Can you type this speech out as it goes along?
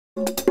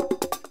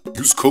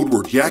Use code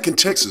word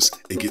yakntexas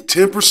and get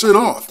 10%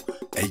 off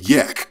at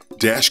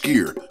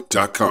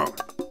yak-gear.com.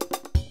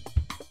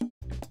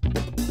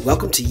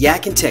 Welcome to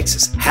Yak in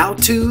Texas,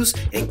 how-tos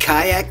and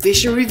kayak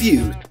fishing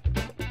reviews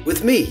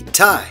with me,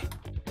 Ty.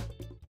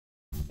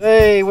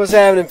 Hey, what's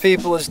happening,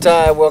 people? It's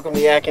Ty. Welcome to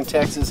Yak in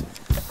Texas.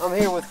 I'm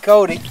here with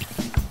Cody.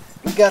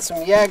 We got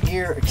some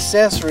Yak-Gear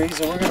accessories,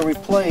 and we're going to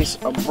replace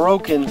a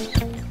broken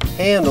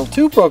handle,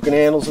 two broken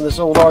handles in this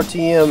old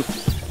RTM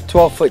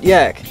 12-foot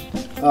yak.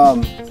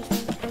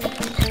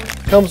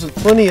 Comes with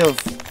plenty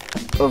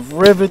of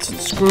rivets and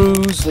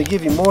screws. They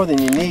give you more than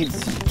you need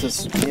to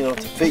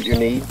fit your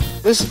need.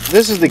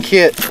 This is the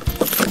kit.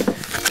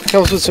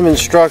 Comes with some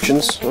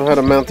instructions on how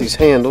to mount these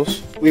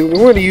handles. We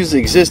want to use the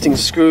existing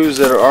screws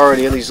that are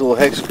already in, these little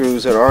hex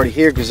screws that are already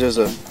here, because there's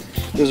a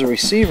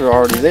receiver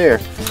already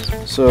there.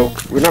 So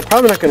we're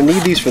probably not going to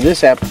need these for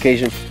this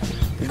application.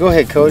 But go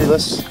ahead, Cody.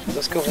 Let's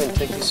go ahead and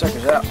take these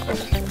suckers out.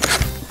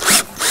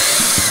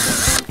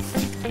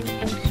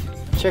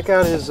 Check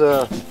out his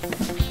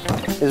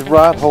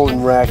rod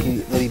holding rack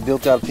that he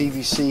built out of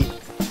PVC.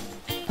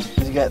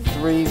 He's got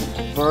 3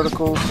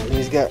 verticals, and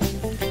he's got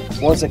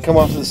ones that come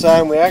off to the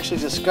side. And we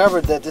actually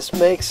discovered that this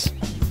makes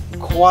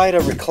quite a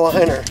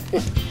recliner.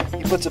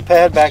 He puts a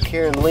pad back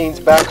here and leans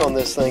back on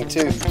this thing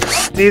too.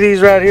 See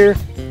these right here?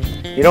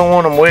 You don't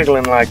want them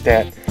wiggling like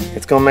that.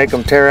 It's going to make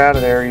them tear out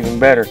of there even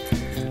better.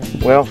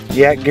 Well,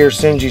 Yak-Gear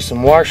sends you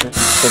some washers,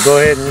 so go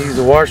ahead and use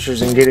the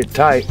washers and get it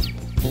tight.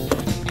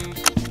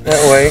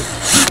 That way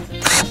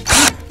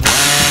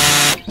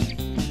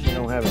you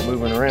don't have it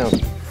moving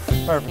around.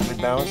 Perfectly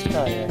balanced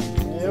kayak.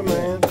 Yeah,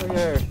 man. Look at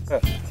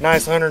there.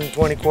 Nice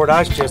 120 quart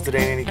ice chest that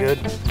ain't any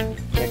good.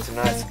 Makes a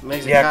nice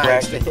yak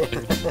rack.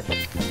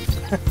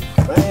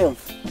 Bam.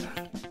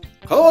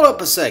 Hold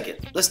up a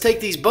second. Let's take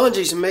these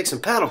bungees and make some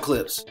paddle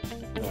clips.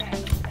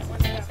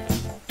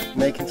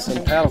 Making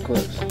some paddle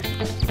clips.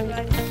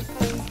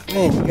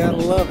 Man, you gotta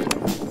love it.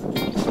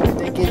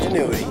 Think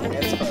ingenuity.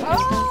 That's fun.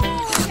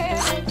 Oh, okay.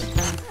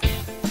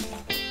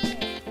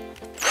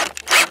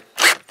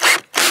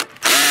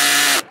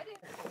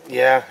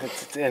 Yeah,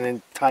 and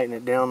then tighten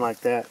it down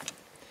like that.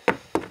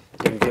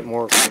 And get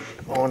more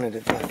on it, I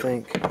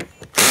think.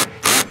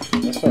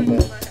 That's not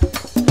bad.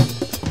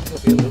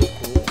 That'll be a little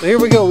cool. So here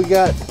we go. We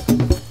got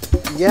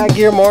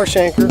Yak-Gear marsh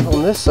anchor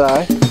on this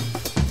side,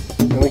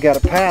 and we got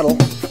a paddle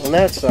on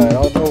that side.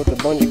 I'll go with the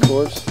bungee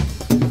cords.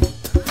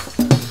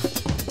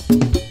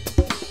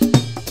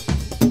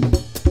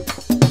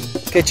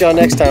 Catch y'all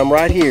next time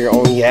right here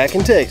on Yak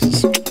in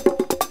Texas.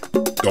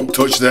 Don't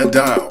touch that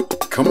dial.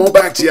 Come on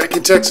back to Yak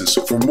in Texas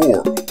for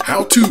more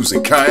how-tos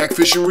and kayak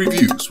fishing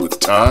reviews with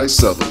Ty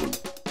Sutherland.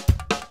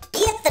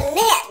 Hit the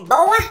net,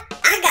 boy!